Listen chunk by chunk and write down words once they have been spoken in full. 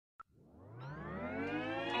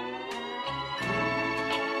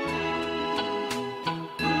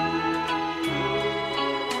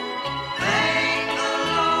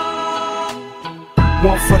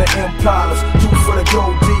1 for the Impalas, 2 for the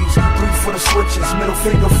Gold D's, 3 for the switches, middle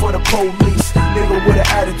finger for the police. Nigga with an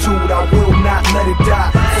attitude, I will not let it die.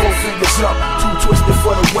 4 fingers up, 2 twisted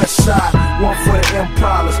for the west side. 1 for the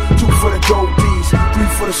Impalas, 2 for the Gold D's, 3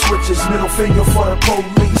 for the switches, middle finger for the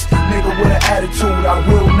police. Nigga with an attitude, I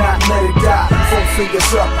will not let it die. 4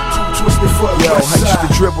 fingers up, 2 twisted for the west side. I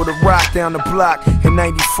used to dribble the rock down the block in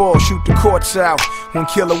 94, shoot the courts out. When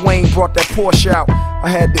Killer Wayne brought that Porsche out, I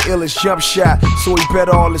had the illest jump shot, so he bet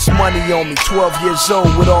all his money on me. 12 years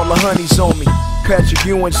old with all the honeys on me. Patrick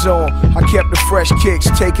Ewing's on, I kept the fresh kicks.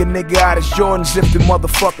 Take a nigga out his Jordans if the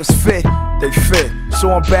motherfuckers fit. They fit, so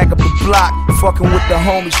I'm back up the block, fucking with the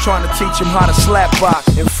homies, trying to teach him how to slap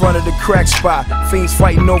box. In front of the crack spot, fiends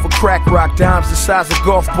fighting over crack rock. Dimes the size of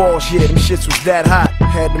golf balls, yeah, them shits was that hot.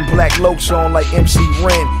 Had them black lokes on like MC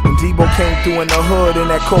Ren, and Debo came through in the hood in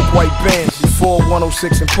that coke white Benz. Before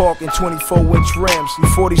 106 and Park and 24-inch rims.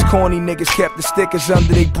 Before these corny niggas kept the stickers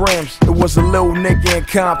under their brims. It was a little nigga in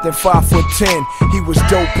Compton, 5'10". He was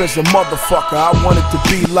dope as a motherfucker, I wanted to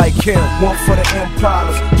be like him. 1 for the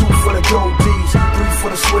Impalas, 2 for the Gold D's, 3 for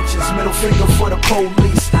the switches, middle finger for the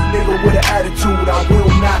police. Nigga with an attitude, I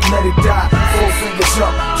will not let it die. 4 fingers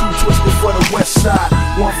up, 2 twisted for the west side.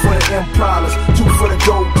 1 for the Impalas, 2 for the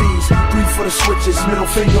Gold D's, 3 for the switches, middle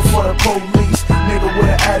finger for the police. Nigga with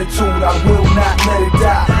an attitude, I will not let it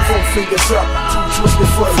die. 4 fingers up, 2 twisted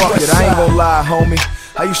for the west side. Fuck it, I ain't gon' lie, homie.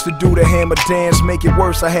 I used to do the hammer dance, make it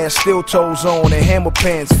worse, I had steel toes on and hammer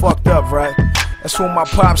pants. Fucked up, right? That's when my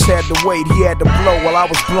pops had to wait, he had to blow while I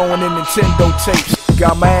was blowing in Nintendo tapes.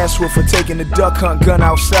 Got my ass whipped for taking the duck hunt gun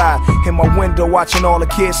outside. In my window watching all the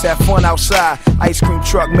kids have fun outside. Ice cream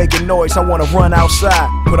truck making noise, I wanna run outside.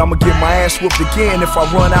 But I'ma get my ass whipped again if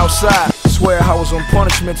I run outside. Swear I was on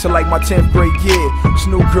punishment till like my 10th grade year. This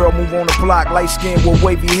new girl move on the block, light skin with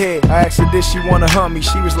wavy hair. I asked her did she wanna hunt me,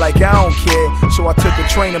 she was like I don't care. So I took the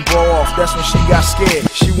training bra off, that's when she got scared.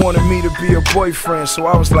 She wanted me to be her boyfriend, so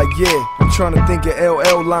I was like yeah. I'm trying to think of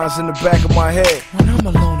LL lines in the back of my head. When I'm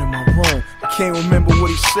alone in my room, I can't remember what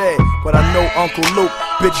he said, but I know Uncle Luke,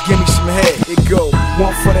 bitch give me some head. It go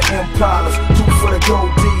 1 for the Impalas, 2 for the Gold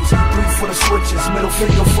D's, 3 for the switches, middle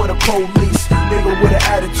finger for the police. Nigga with an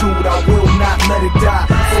attitude, I will not let it die.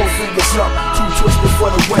 4 fingers up, 2 twisted for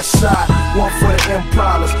the west side. 1 for the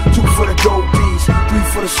Impalas, 2 for the Gold D's, 3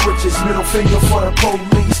 for the switches, middle finger for the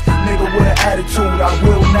police. Nigga with an attitude, I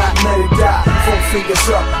will not let it die. 4 fingers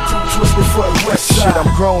up, 2 twisted for the west side. Shit,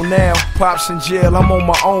 I'm grown now, pops in jail, I'm on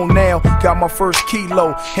my own now. Got my first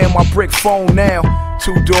kilo, hand my brick phone now.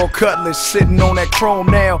 2-door cutlass, sitting on that chrome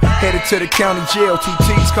now. Headed to the county jail, 2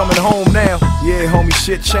 T's coming home now. Yeah, homie,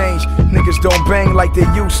 shit changed. Niggas don't bang like they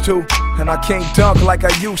used to, and I can't dunk like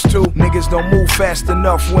I used to. Niggas don't move fast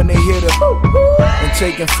enough when they hit a and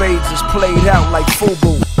taking fades is played out like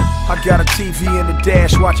FUBU. I got a TV in the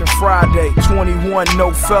dash watching Friday. 21,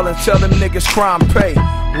 no felon, tell them niggas crime pay.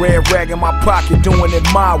 Red rag in my pocket, doing it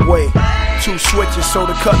my way. 2 switches so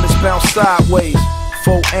the cutlass bounce sideways.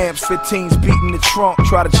 4 amps, 15s beating the trunk.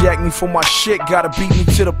 Try to jack me for my shit, gotta beat me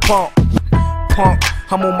to the pump. Punk,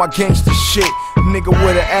 I'm on my gangster shit. Nigga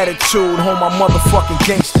with an attitude, on my motherfucking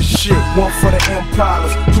gangster shit. 1 for the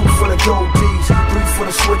Impalas, 2 for the Gold D's, 3 for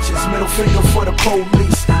the switches, middle finger for the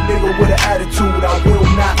police. Nigga with an attitude, I will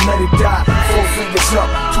not let it die. 4 fingers up,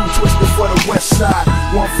 2 twisted for the west side.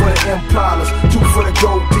 1 for the Impalas, 2 for the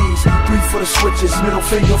Gold D's, 3 for the switches, middle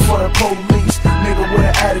finger for the police. Nigga with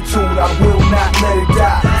an attitude, I will not let it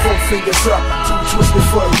die. 4 fingers up, 2 twisted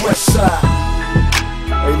for the west side.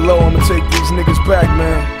 Hey Lo, I'ma take these niggas back,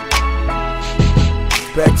 man.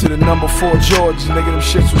 Back to the number 4 Jordans, nigga, them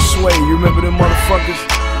shits was sway. You remember them motherfuckers?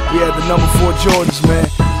 We had the number 4 Jordans, man.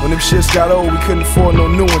 When them shits got old, we couldn't afford no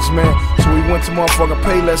new ones, man. So we went to motherfucking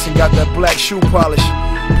Payless and got that black shoe polish.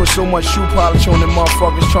 Put so much shoe polish on them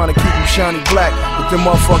motherfuckers, trying to keep them shiny black, but them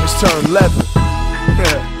motherfuckers turned leather.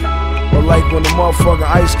 Or like when the motherfucking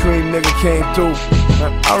ice cream nigga came through.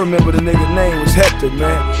 I remember the nigga name was Hector,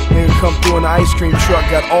 man. Nigga come through in the ice cream truck,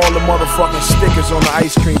 got all the motherfucking stickers on the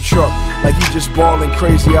ice cream truck. Like he just balling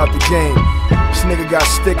crazy out the game. This nigga got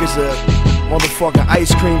stickers of motherfucking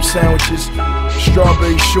ice cream sandwiches,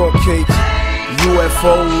 strawberry shortcakes,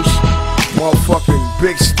 UFOs, motherfucking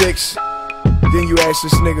big sticks. Then you ask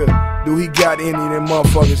this nigga, do he got any of them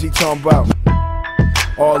motherfuckers he talking about?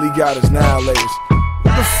 All he got is Annihilators.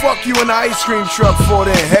 What the fuck you in the ice cream truck for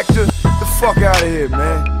then, Hector? Get the fuck out of here,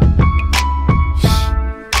 man.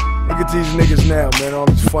 Look at these niggas now, man. All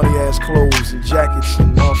these funny ass clothes and jackets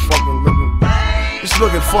and motherfucking looking. It's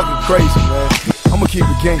looking fucking crazy, man. I'ma keep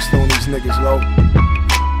it gangsta on these niggas, Lo.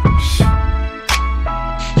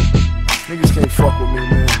 Niggas can't fuck with me,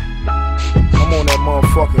 man. I'm on that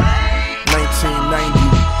motherfucking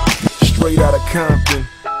 1990, straight out of Compton.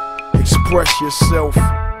 Express yourself.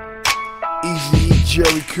 Easy E,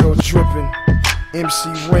 Jerry Curl drippin'. MC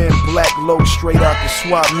Ren, black low, straight out the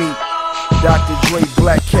swap meet. Dr. Dre,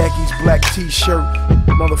 black khakis, black t-shirt.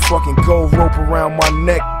 Motherfucking gold rope around my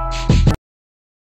neck.